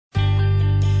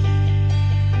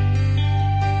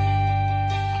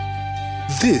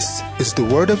This is the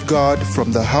Word of God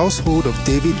from the Household of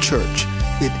David Church.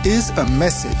 It is a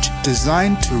message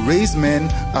designed to raise men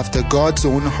after God's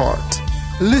own heart.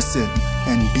 Listen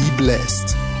and be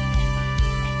blessed.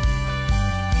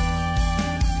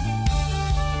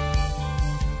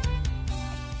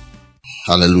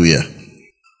 Hallelujah.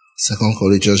 2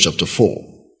 Corinthians chapter 4,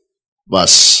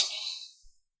 verse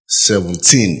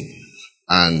 17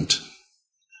 and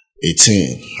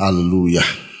 18. Hallelujah.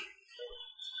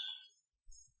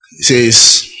 It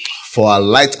says, "For our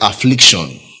light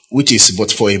affliction, which is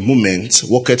but for a moment,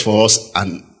 worketh for us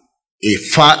a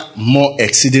far more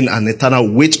exceeding and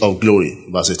eternal weight of glory."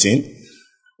 Verse 18.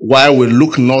 "While we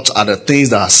look not at the things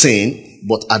that are seen,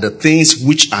 but at the things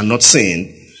which are not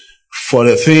seen. For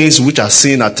the things which are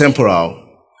seen are temporal."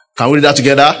 Can we read that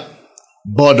together?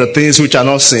 "But the things which are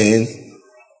not seen."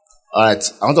 Alright,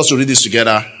 I want us to read this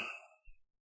together.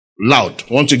 Loud.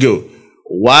 1 to go.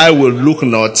 "While we look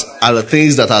not at the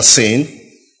things that are seen,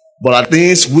 but at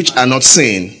things which are not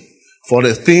seen. For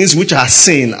the things which are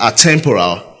seen are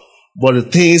temporal, but the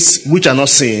things which are not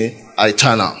seen are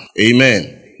eternal." Amen.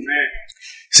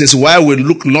 It says, "While we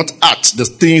look not at the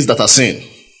things that are seen,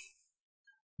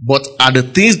 but at the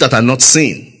things that are not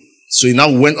seen." So he now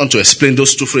went on to explain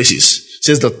those two phrases. It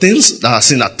says the things that are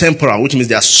seen are temporal, which means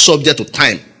they are subject to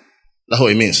time. That's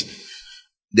what it means.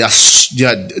 They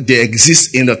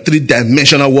exist in the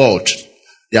three-dimensional world.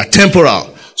 They are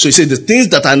temporal. So he said the things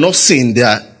that are not seen, they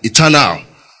are eternal,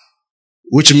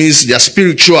 which means they are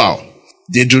spiritual.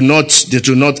 They do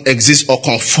not exist or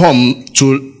conform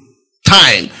to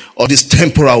time or this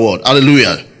temporal world.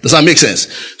 Hallelujah. Does that make sense?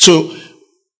 So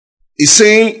he's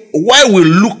saying, while we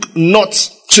look not,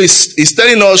 so he's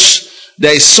telling us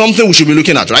there is something we should be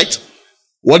looking at, right?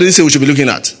 What did he say we should be looking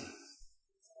at?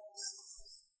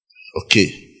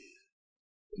 Okay.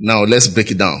 Now let's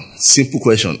break it down. Simple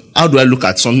question. How do I look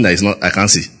at something that is not, I can't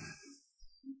see?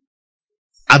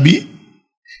 Abi?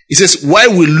 He says,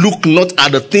 "While we look not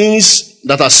at the things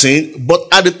that are seen, but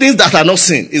at the things that are not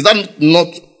seen." Is that not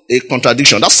a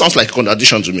contradiction? That sounds like a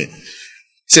contradiction to me. He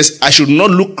says, "I should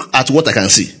not look at what I can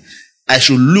see. I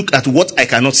should look at what I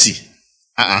cannot see."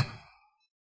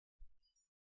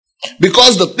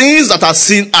 Because the things that are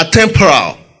seen are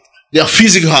temporal. They are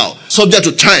physical, subject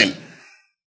to time.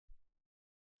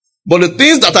 But the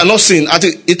things that are not seen are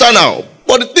eternal.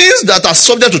 But the things that are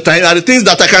subject to time are the things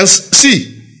that I can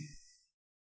see.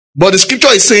 But the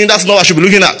scripture is saying that's not what I should be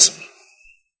looking at.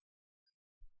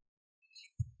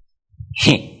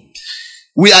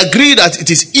 We agree that it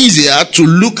is easier to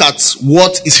look at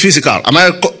what is physical. Am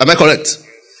I correct?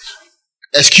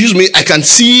 Excuse me, I can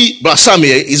see Brother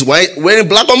Samuel is wearing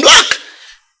black on black.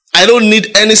 I don't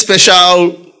need any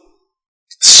special.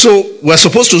 So we're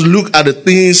supposed to look at the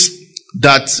things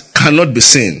that cannot be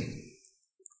seen.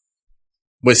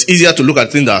 But it's easier to look at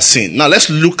things that are seen. Now let's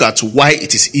look at why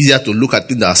it is easier to look at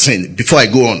things that are seen before I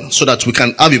go on, so that we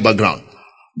can have a background.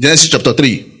 Genesis chapter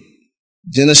 3.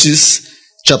 Genesis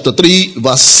chapter 3,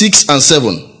 verse 6 and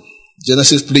 7.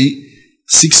 Genesis 3,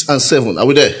 6 and 7. Are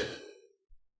we there?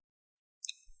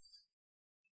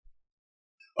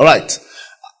 Alright.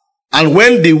 "And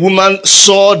when the woman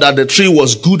saw that the tree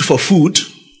was good for food,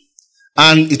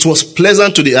 and it was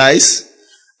pleasant to the eyes,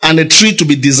 and a tree to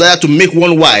be desired to make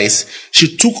one wise,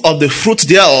 she took of the fruit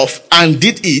thereof, and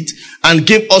did eat, and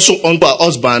gave also unto her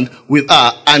husband with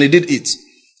her, and he did eat.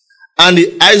 And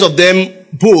the eyes of them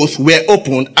both were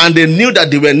opened, and they knew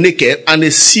that they were naked, and they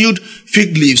sewed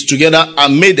fig leaves together,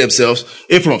 and made themselves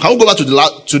aprons." Can we go back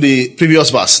to the previous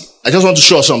verse? I just want to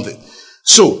show us something.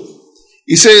 So,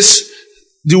 it says,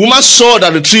 the woman saw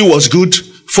that the tree was good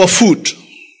for food.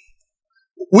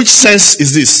 Which sense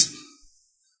is this?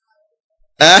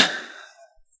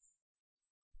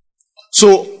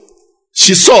 So,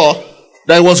 she saw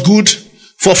that it was good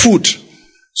for food.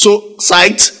 So,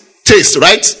 sight, taste,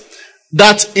 right?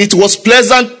 That it was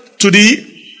pleasant to the,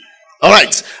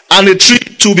 alright, and a tree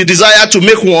to be desired to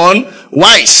make one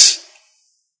wise.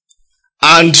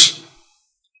 And the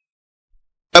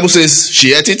Bible says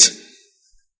she ate it,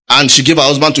 and she gave her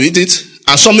husband to eat it,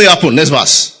 and something happened. Next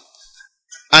verse.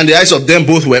 "And the eyes of them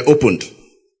both were opened."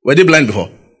 Were they blind before?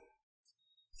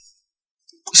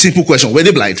 Simple question. Were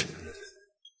they blind?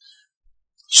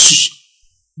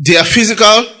 Their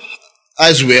physical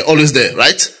eyes were always there,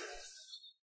 right?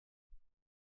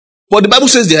 But the Bible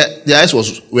says their eyes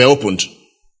were opened.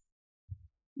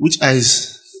 Which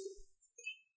eyes?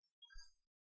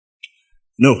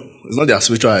 No, it's not their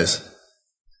spiritual eyes.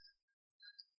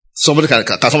 Somebody can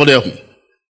somebody help me?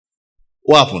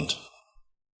 What happened?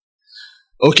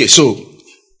 Okay, so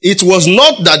it was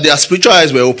not that their spiritual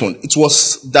eyes were opened. It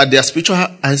was that their spiritual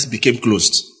eyes became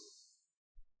closed.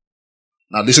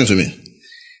 Now listen to me.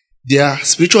 Their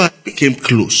spiritual life became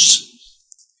close.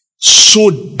 So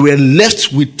they were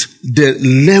left with the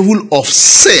level of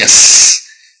sense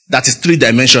that is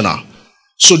three-dimensional.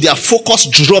 So their focus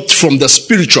dropped from the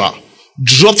spiritual,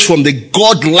 dropped from the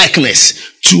God likeness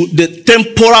to the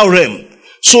temporal realm.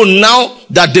 So now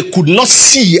that they could not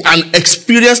see and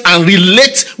experience and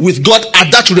relate with God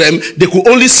at that realm, they could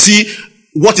only see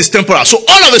what is temporal. So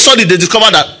all of a sudden they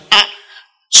discovered that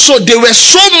so they were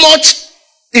so much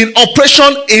in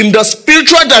operation in the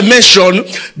spiritual dimension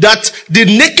that the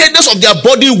nakedness of their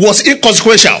body was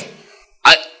inconsequential.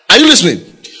 Are you listening?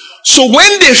 So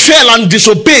when they fell and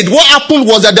disobeyed, what happened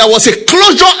was that there was a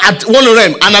closure at one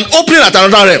realm and an opening at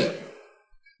another realm.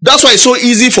 That's why it's so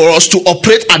easy for us to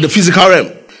operate at the physical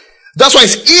realm. That's why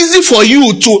it's easy for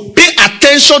you to pay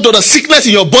attention to the sickness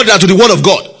in your body and to the word of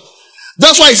God.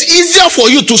 That's why it's easier for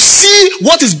you to see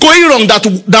what is going wrong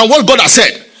than what God has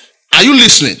said. Are you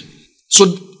listening? So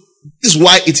this is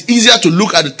why it's easier to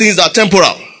look at the things that are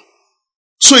temporal.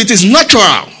 So it is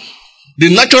natural.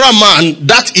 The natural man,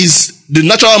 that is the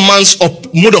natural man's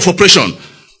mode of operation,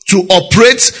 to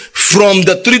operate from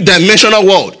the three-dimensional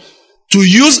world, to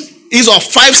use his or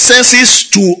five senses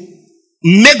to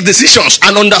make decisions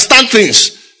and understand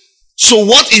things. So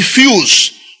what he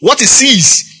feels, what he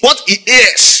sees, what he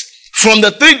hears from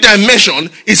the three dimension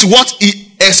is what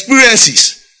he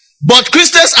experiences. But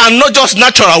Christians are not just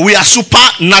natural, we are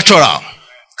supernatural.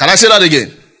 Can I say that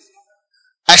again?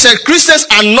 I said Christians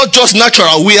are not just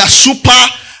natural, we are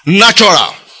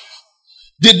supernatural.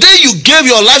 The day you gave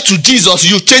your life to Jesus,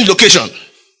 you changed location.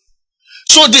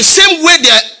 So the same way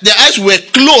their eyes were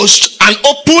closed and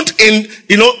opened in,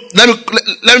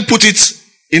 let me put it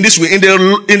in this way, in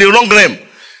the wrong realm.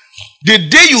 The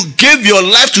day you gave your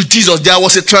life to Jesus, there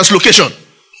was a translocation.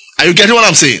 Are you getting what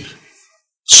I'm saying?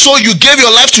 So you gave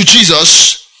your life to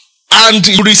Jesus and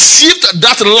you received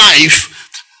that life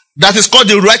that is called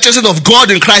the righteousness of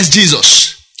God in Christ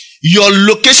Jesus. Your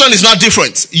location is not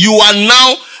different. You are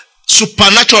now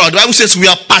supernatural. The Bible says we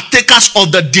are partakers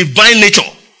of the divine nature.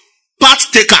 Part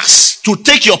takers, to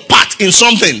take your part in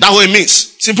something. That's what it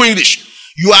means. Simple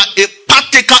English. You are a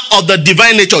partaker of the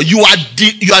divine nature. You are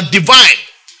divine.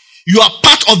 You are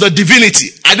part of the divinity.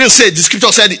 I didn't say it. The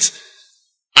scripture said it.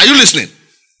 Are you listening?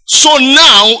 So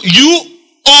now you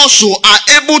also are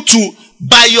able to,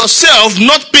 by yourself,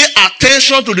 not pay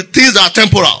attention to the things that are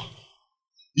temporal.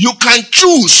 You can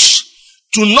choose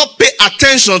to not pay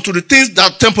attention to the things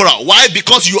that are temporal. Why?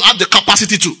 Because you have the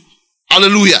capacity to.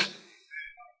 Hallelujah.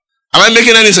 Am I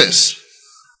making any sense?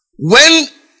 When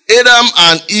Adam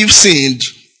and Eve sinned,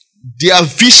 their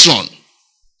vision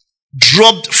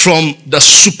dropped from the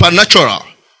supernatural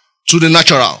to the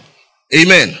natural.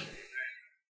 Amen.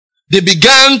 They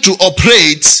began to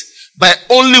operate by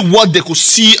only what they could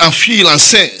see and feel and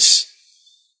sense.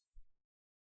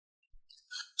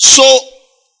 So,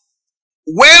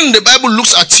 when the Bible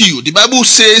looks at you, the Bible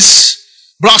says,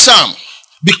 Brother Sam,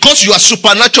 because you are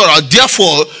supernatural,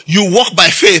 therefore you walk by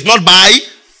faith, not by.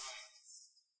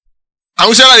 I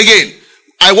will say that again.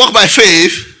 I walk by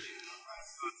faith.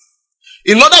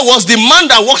 In other words, the man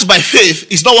that walks by faith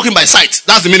is not walking by sight.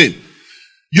 That's the meaning.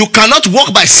 You cannot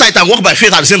walk by sight and walk by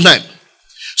faith at the same time.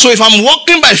 So if I'm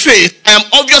walking by faith, I am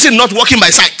obviously not walking by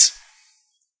sight.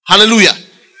 Hallelujah.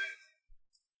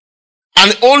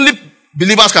 And only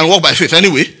believers can walk by faith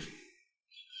anyway.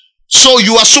 So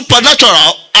you are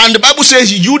supernatural, and the Bible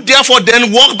says you therefore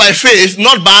then walk by faith,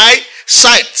 not by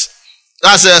sight.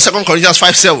 That's 2 Corinthians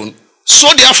 5:7. So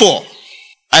therefore,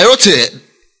 I wrote here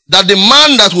that the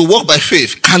man that will walk by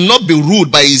faith cannot be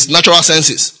ruled by his natural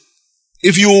senses.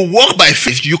 If you walk by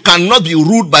faith, you cannot be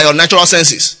ruled by your natural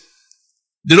senses.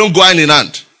 They don't go hand in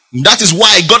hand. That is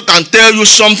why God can tell you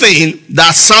something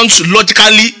that sounds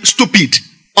logically stupid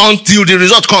until the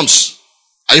result comes.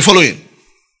 Are you following?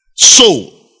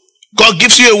 So, God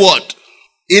gives you a word.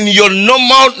 In your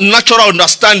normal, natural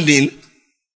understanding,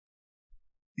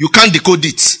 you can't decode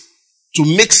it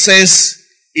to make sense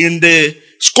in the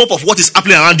scope of what is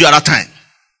happening around you at that time.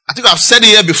 I think I've said it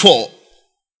here before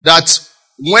that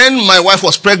when my wife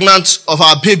was pregnant of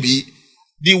our baby,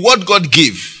 the word God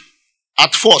gave,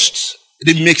 at first, it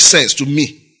didn't make sense to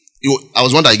me. I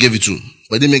was one that I gave it to,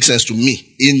 but it didn't make sense to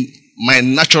me in my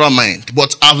natural mind.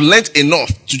 But I've learned enough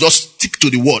to just stick to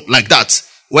the word like that,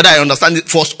 whether I understand it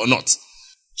first or not.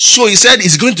 So he said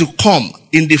it's going to come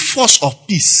in the force of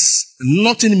peace.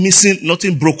 Nothing missing,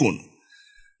 nothing broken.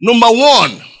 Number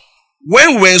one,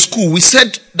 when we were in school, we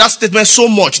said that statement so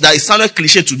much that it sounded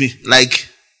cliche to me. Like,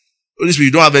 Holy Spirit,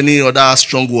 you don't have any other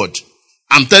strong word.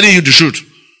 I'm telling you the truth.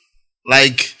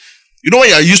 Like, you know when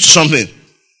you're used to something.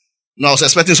 I was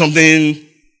expecting something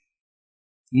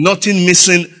Nothing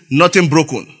missing, nothing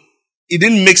broken. It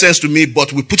didn't make sense to me,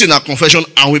 but we put in our confession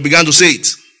and we began to say it.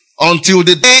 Until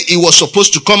the day it was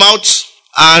supposed to come out,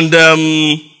 and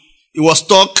it was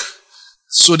stuck.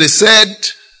 So they said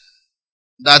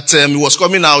that it was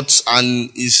coming out and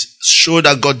his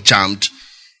shoulder got jammed.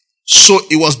 So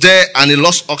it was there and he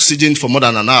lost oxygen for more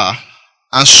than an hour.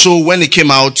 And so when it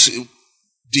came out,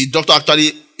 the doctor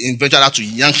actually ventured out to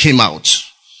yank him out.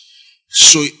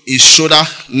 So his shoulder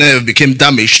nerve became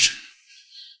damaged.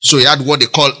 So he had what they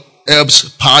call Erb's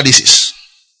paralysis.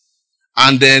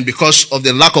 And then because of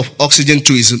the lack of oxygen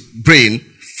to his brain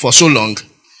for so long,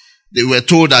 they were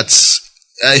told that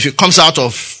if he comes out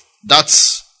of that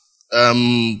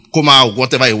coma or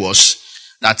whatever it was,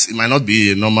 that it might not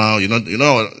be normal, you know,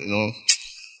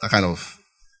 that kind of.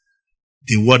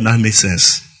 The word now makes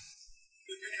sense.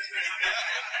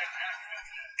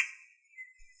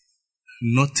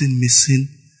 Nothing missing,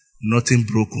 nothing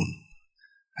broken.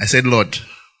 I said, Lord,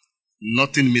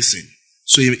 nothing missing.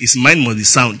 So his mind must be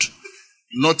sound.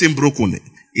 Nothing broken.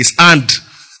 His hand.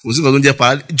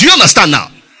 Do you understand now?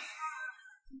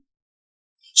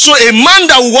 So a man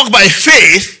that will walk by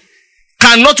faith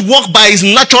cannot walk by his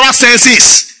natural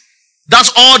senses.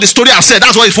 That's all the story I've said.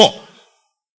 That's what it's for.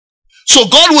 So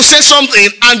God will say something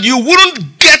and you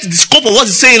wouldn't get the scope of what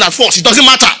he's saying at first. It doesn't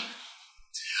matter.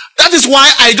 That is why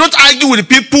I don't argue with the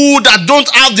people that don't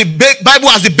have the Bible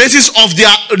as the basis of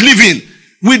their living.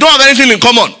 We don't have anything in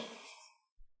common.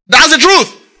 That's the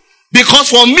truth. Because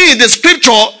for me, the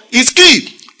scripture is key.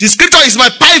 The scripture is my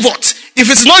pivot.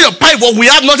 If it's not your pivot, we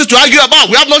have nothing to argue about.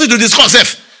 We have nothing to discuss.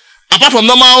 Apart from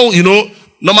normal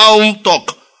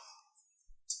talk.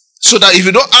 So that if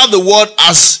you don't have the word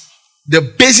as the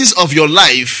basis of your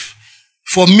life,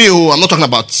 for me, I'm talking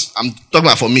about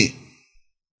for me,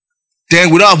 then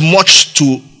we don't have much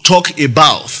to talk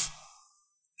about.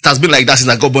 It has been like that since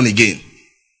I got born again.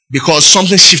 Because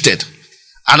something shifted.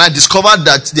 And I discovered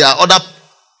that there are other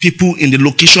people in the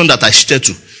location that I shifted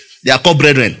to. They are called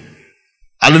brethren.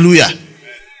 Hallelujah.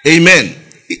 Amen.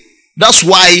 That's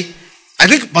why, I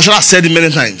think Pastor has said it many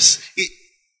times.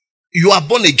 You are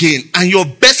born again and your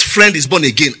best friend is born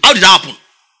again. How did that happen?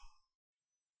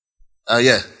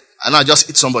 And I just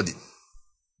hit somebody.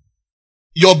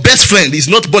 Your best friend is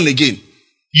not born again.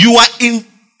 You are in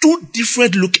two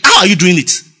different look. How are you doing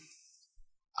it?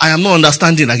 I am not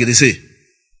understanding, like they say.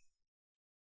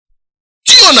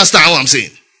 Do you understand what I'm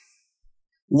saying?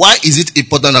 Why is it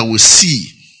important that we see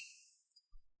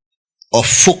or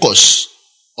focus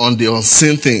on the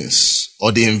unseen things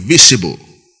or the invisible?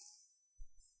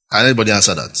 Can anybody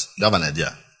answer that? You have an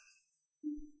idea?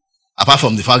 Apart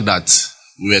from the fact that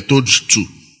we were told to.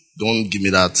 Don't give me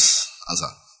that answer.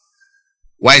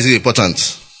 Why is it important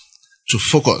to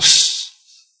focus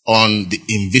on the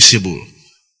invisible,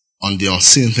 on the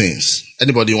unseen things?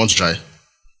 Anybody want to try?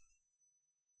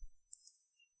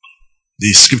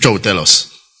 The scripture will tell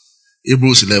us.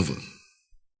 Hebrews 11.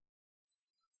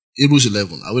 Hebrews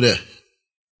 11. Are we there?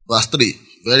 Verse 3.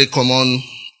 Very common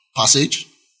passage.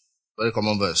 Very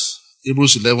common verse.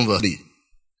 Hebrews 11 verse 3.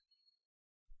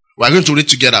 We are going to read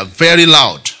together very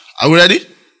loud. Are we ready?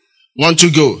 1,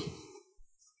 2, go.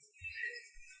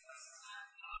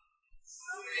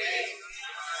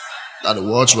 That the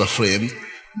words were framed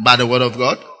by the word of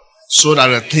God, so that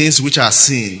the things which are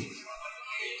seen.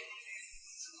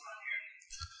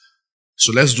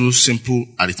 So let's do simple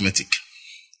arithmetic.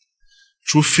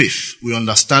 Through faith, we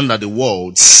understand that the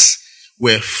words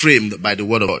were framed by the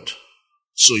word of God.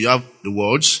 So you have the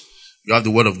words, you have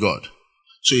the word of God.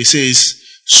 So he says,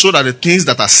 so that the things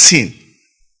that are seen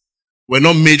were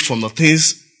not made from the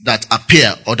things that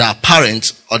appear or that are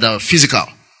apparent or that are physical.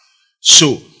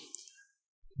 So,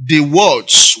 the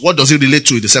words, what does it relate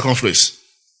to in the second phrase?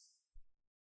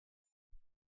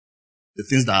 The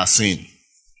things that are seen.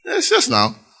 Yes,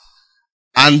 now.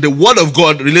 And the word of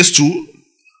God relates to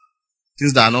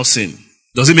things that are not seen.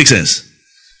 Does it make sense?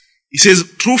 He says,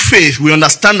 through faith, we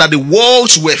understand that the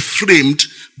worlds were framed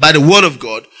by the word of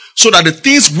God, so that the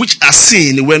things which are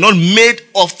seen were not made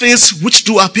of things which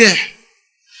do appear.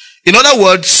 In other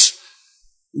words,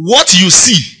 what you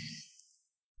see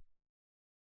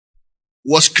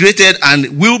was created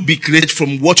and will be created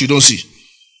from what you don't see.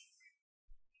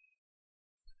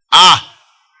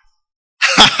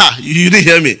 You didn't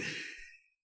hear me.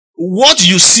 What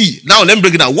you see, now let me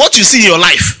break it down. What you see in your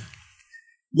life,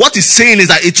 what it's saying is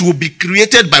that it will be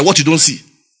created by what you don't see.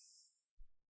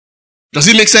 Does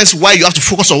it make sense why you have to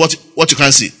focus on what you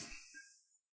can't see?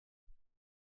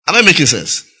 Am I making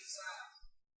sense?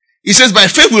 He says, by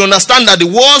faith we understand that the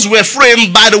worlds were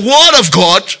framed by the word of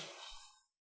God,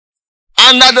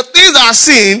 and that the things that are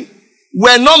seen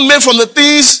were not made from the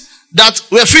things that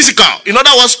were physical. In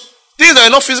other words, things that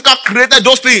are not physical created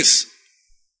those things.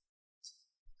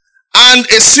 And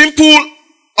a simple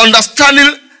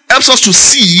understanding helps us to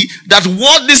see that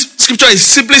what this scripture is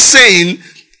simply saying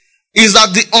is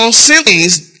that the unseen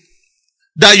things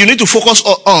that you need to focus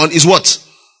on is what?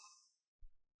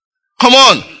 Come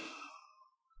on.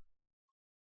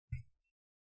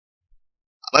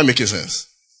 Am I making sense?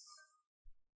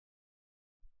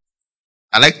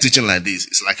 I like teaching like this.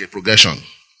 It's like a progression.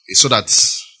 It's so that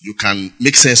you can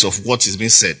make sense of what is being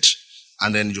said.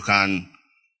 And then you can,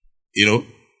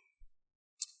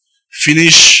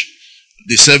 finish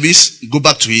the service, go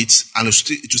back to it, and it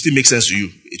will still make sense to you.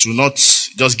 It will not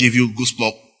just give you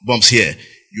goosebumps here.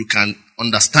 You can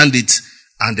understand it,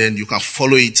 and then you can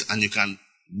follow it, and you can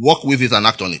work with it and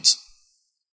act on it.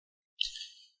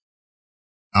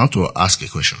 I want to ask a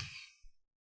question.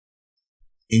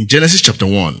 In Genesis chapter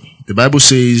 1, the Bible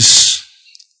says,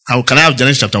 can I have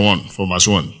Genesis chapter 1 from verse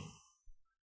 1?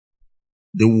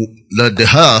 The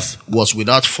earth was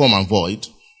without form and void.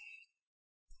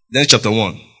 Then chapter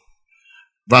 1,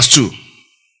 verse 2.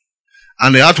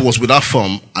 And the earth was without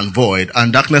form and void,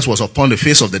 and darkness was upon the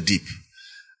face of the deep.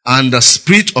 And the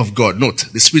Spirit of God, note,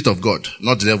 the Spirit of God,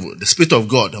 not the devil, the Spirit of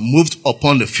God moved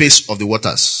upon the face of the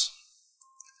waters.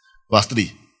 Verse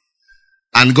 3.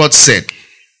 And God said,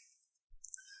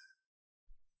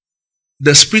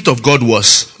 the Spirit of God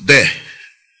was there,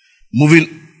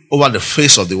 moving over the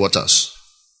face of the waters.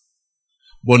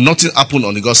 But nothing happened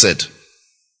until God said.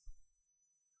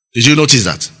 Did you notice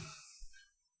that?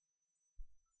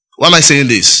 Why am I saying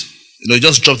this? It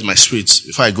just dropped in my spirit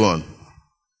before I go on.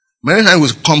 Many times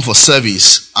we come for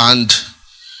service and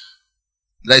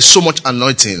there is so much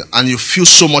anointing and you feel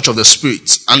so much of the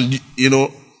Spirit, and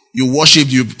you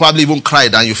worship, you probably even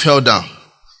cried and you fell down,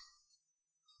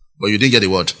 but you didn't get the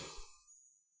word.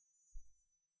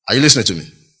 Are you listening to me?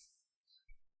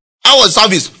 How was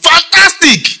service?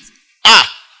 Fantastic!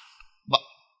 But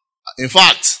in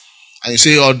fact, and you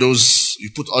say you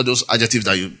put all those adjectives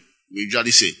that we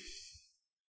usually say.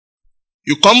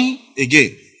 You come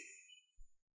again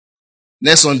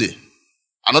next Sunday,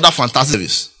 another fantastic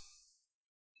service.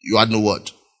 You had no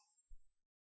word.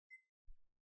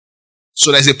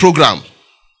 So there's a program.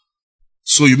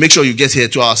 So you make sure you get here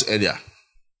 2 hours earlier.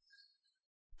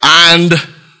 And it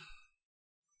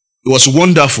was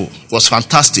wonderful. It was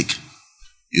fantastic.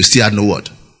 You still had no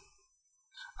word.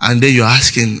 And then you're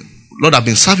asking, Lord, I've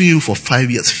been serving you for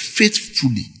 5 years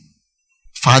faithfully.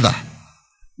 Father,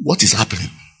 what is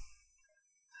happening?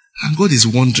 And God is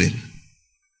wondering.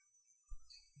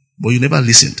 But you never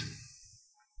listened.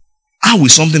 How will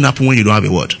something happen when you don't have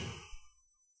a word?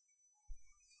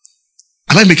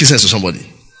 Am I making sense to somebody?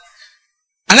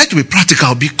 I like to be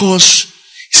practical because,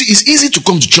 it's easy to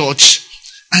come to church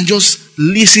and just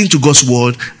listen to God's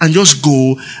word and just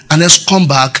go and then come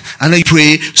back and then you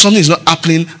pray. Something is not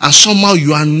happening and somehow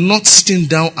you are not sitting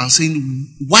down and saying,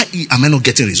 why am I not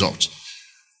getting results?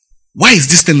 Why is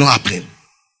this thing not happening?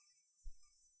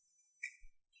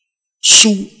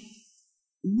 So,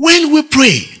 when we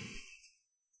pray,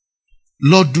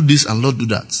 Lord do this and Lord do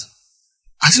that,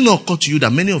 has it not occurred to you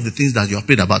that many of the things that you have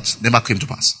prayed about never came to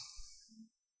pass?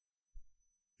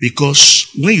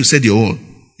 Because when you said your own,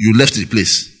 you left the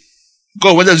place.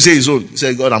 God wanted to say his own. He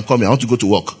said, God, I'm coming. I want to go to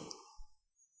work.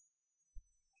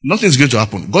 Nothing is going to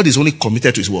happen. God is only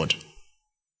committed to his word.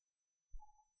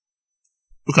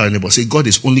 Look at your neighbor. Say, God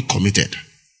is only committed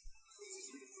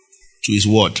to his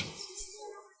word.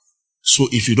 So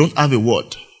if you don't have a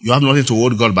word, you have nothing to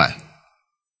hold God by.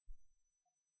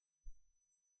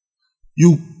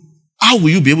 How will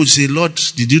you be able to say, Lord,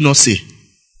 did you not say?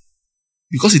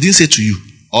 Because he didn't say to you.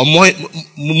 Or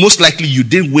most likely you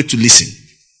didn't wait to listen.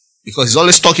 Because he's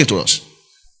always talking to us.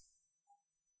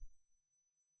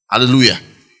 Hallelujah.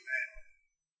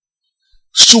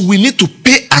 So we need to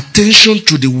pay attention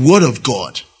to the word of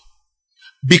God.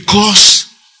 Because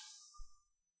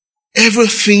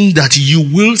everything that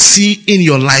you will see in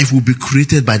your life will be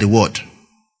created by the word.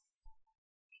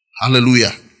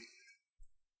 Hallelujah.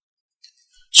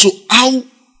 So how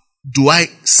do I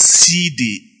see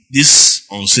this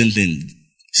unseen thing?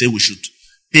 Say we should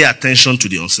pay attention to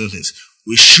the unseen things.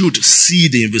 We should see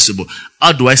the invisible.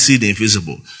 How do I see the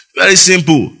invisible? Very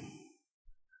simple.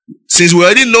 Since we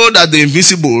already know that the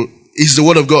invisible is the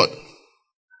word of God,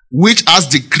 which has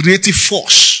the creative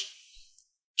force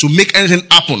to make anything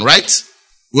happen, right?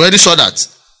 We already saw that.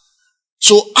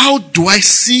 So how do I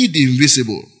see the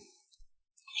invisible?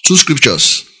 2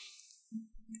 scriptures.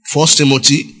 1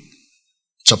 Timothy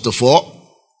chapter 4,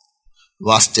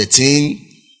 verse 13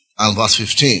 and verse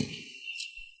 15.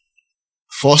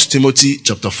 1 Timothy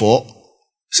chapter 4,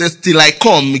 says, till I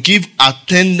come, give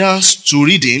attendance to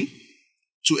reading,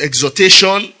 to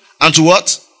exhortation, and to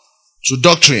what? To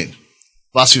doctrine.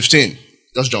 Verse 15.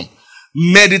 Just jump.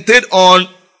 Meditate on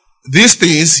these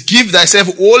things, give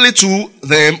thyself wholly to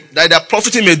them, that their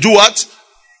profiting may do what?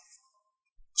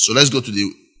 So let's go to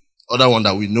the other one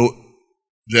that we know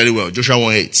very well. Joshua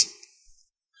 1:8. It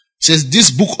says,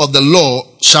 this book of the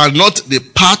law shall not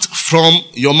depart from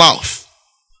your mouth,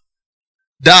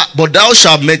 but thou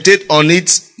shalt meditate on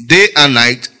it day and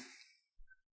night,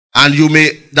 and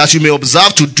that you may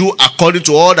observe to do according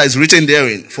to all that is written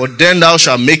therein. For then thou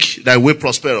shalt make thy way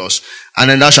prosperous,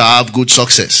 and then thou shalt have good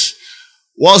success.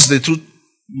 What's the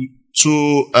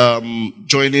two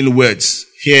joining words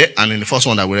here and in the first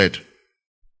one that we read?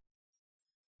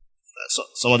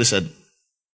 Somebody said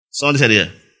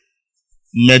here,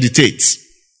 meditate.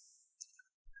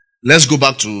 Let's go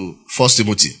back to 1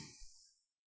 Timothy.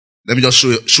 Let me just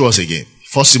show us again.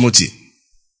 1 Timothy. It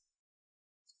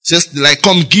says, like,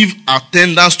 come give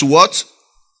attendance to what?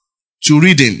 To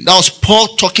reading. That was Paul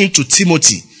talking to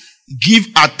Timothy. Give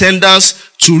attendance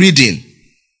to reading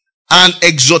and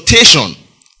exhortation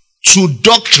to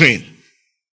doctrine. It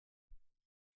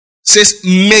says,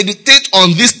 meditate on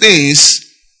these things,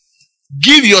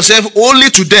 give yourself only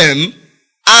to them,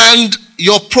 and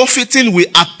your profiting will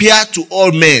appear to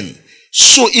all men.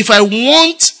 So if I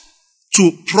want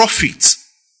to profit,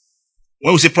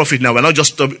 when we say profit now, we're not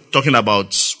just talking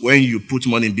about when you put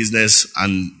money in business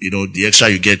and, the extra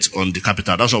you get on the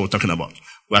capital. That's what we're talking about.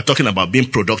 We're talking about being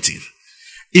productive.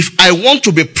 If I want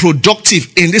to be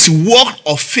productive in this work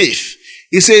of faith,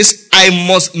 it says, I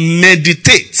must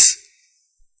meditate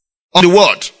on the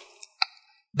word.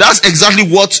 That's exactly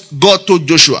what God told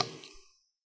Joshua.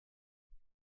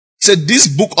 He said, this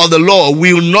book of the law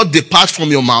will not depart from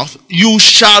your mouth. You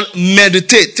shall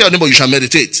meditate. Tell your neighbor, you shall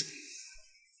meditate.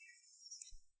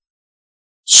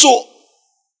 So,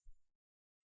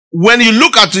 when you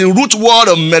look at the root word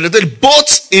of meditate,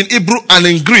 both in Hebrew and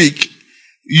in Greek,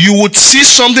 you would see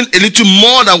something a little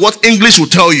more than what English will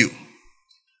tell you.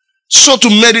 So to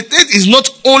meditate is not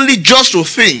only just to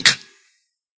think.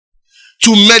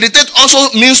 To meditate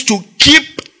also means to keep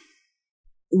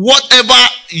whatever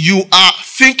you are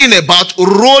thinking about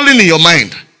rolling in your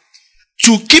mind.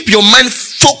 To keep your mind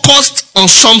focused on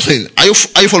something. Are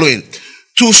you following?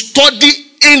 To study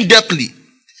in-depthly.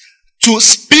 To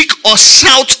speak or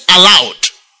shout aloud.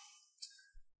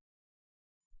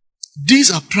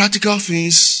 These are practical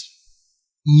things.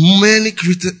 Many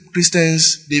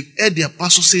Christians, they've heard their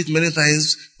pastor say it many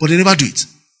times, but they never do it.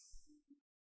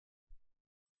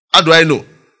 How do I know?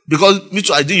 Because me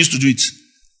too, I didn't used to do it.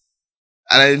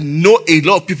 And I know a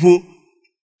lot of people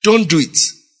don't do it.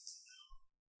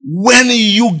 When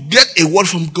you get a word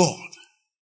from God,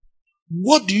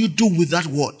 what do you do with that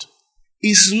word?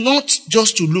 It's not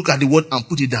just to look at the word and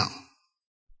put it down.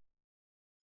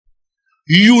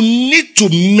 You need to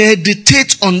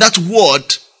meditate on that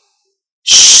word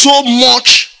so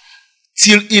much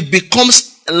till it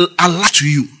becomes alive to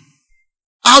you.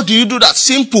 How do you do that?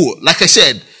 Simple. Like I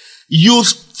said, you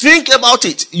think about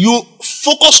it. You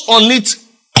focus on it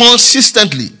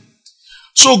consistently.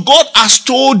 So God has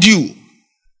told you.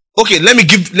 Okay, let me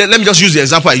just use the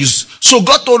example I used. So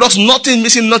God told us nothing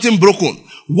missing, nothing broken.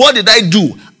 What did I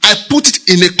do? I put it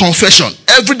in a confession.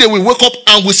 Every day we wake up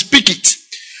and we speak it.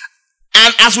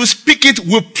 And as we speak it,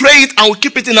 we pray it and we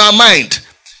keep it in our mind.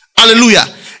 Hallelujah.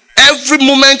 Every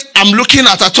moment I'm looking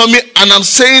at Atomy and I'm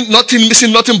saying nothing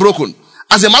missing, nothing broken.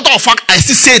 As a matter of fact, I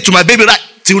still say it to my baby right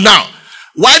till now.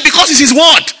 Why? Because it's his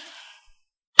word.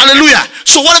 Hallelujah.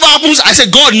 So whatever happens, I say,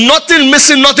 God, nothing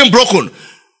missing, nothing broken.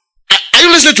 Are you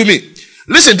listening to me?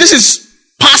 Listen, this is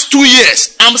past 2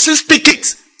 years. I'm still speaking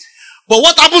it. But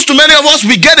what happens to many of us,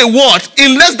 we get a word,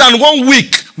 in less than 1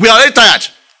 week, we are already tired.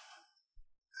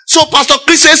 So Pastor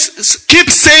Chris says, keep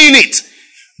saying it.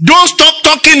 Don't stop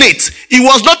talking it. He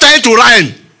was not trying to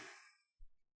rhyme.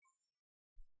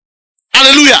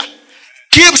 Hallelujah.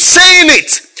 Keep saying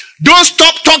it. Don't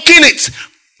stop talking it.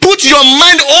 Put your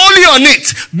mind only on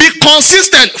it. Be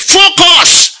consistent.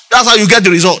 Focus. That's how you get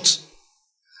the results.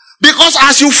 Because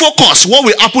as you focus, what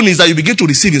will happen is that you begin to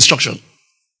receive instruction.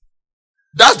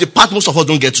 That's the part most of us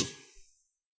don't get to.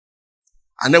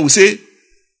 And then we say,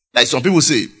 like some people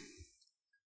say,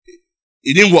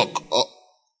 it didn't work.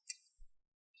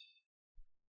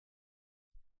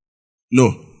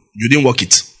 No, you didn't work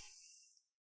it.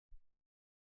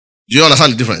 Do you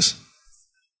understand the difference?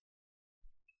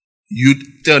 You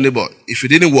tell your neighbor, if it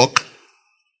didn't work,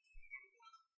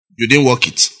 you didn't work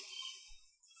it.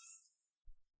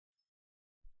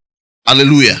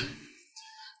 Hallelujah.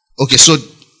 Okay, so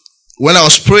when I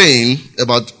was praying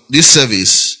about this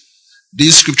service,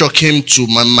 this scripture came to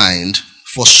my mind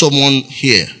for someone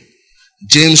here.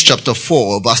 James chapter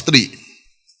 4 verse 3.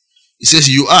 It says,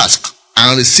 you ask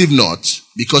and receive not,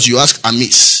 because you ask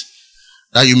amiss,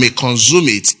 that you may consume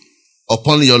it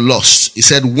upon your lust. He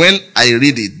said, when I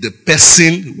read it, the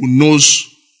person who knows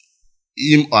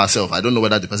him or herself, I don't know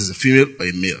whether the person is a female or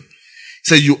a male. He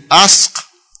said, you ask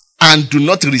and do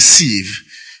not receive,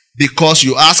 because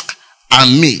you ask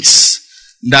amiss,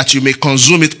 that you may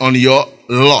consume it on your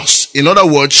lust. In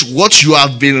other words, what you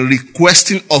have been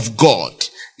requesting of God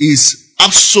is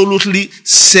absolutely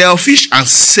selfish and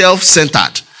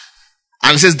self-centered.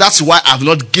 And he says, that's why I've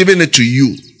not given it to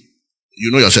you.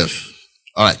 You know yourself.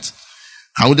 All right.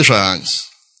 Can we lift our hands?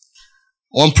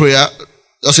 One prayer.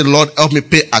 Just say, Lord, help me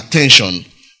pay attention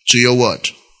to your word.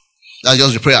 That's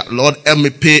just the prayer. Lord, help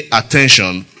me pay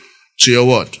attention to your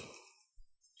word.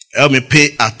 Help me pay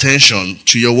attention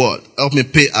to your word. Help me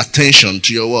pay attention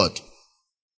to your word.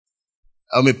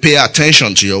 Help me pay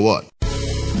attention to your word.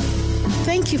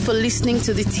 Thank you for listening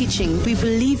to the teaching. We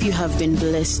believe you have been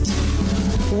blessed.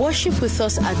 Worship with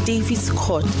us at David's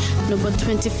Court, number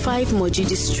 25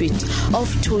 Mojidi Street,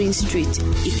 off Toyin Street,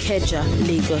 Ikeja,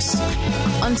 Lagos.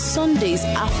 On Sundays,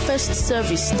 our first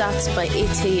service starts by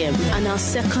 8 a.m. and our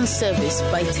second service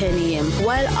by 10 a.m.,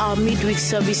 while our midweek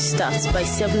service starts by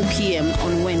 7 p.m.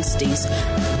 on Wednesdays.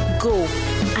 Go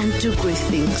and do great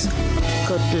things.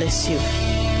 God bless you.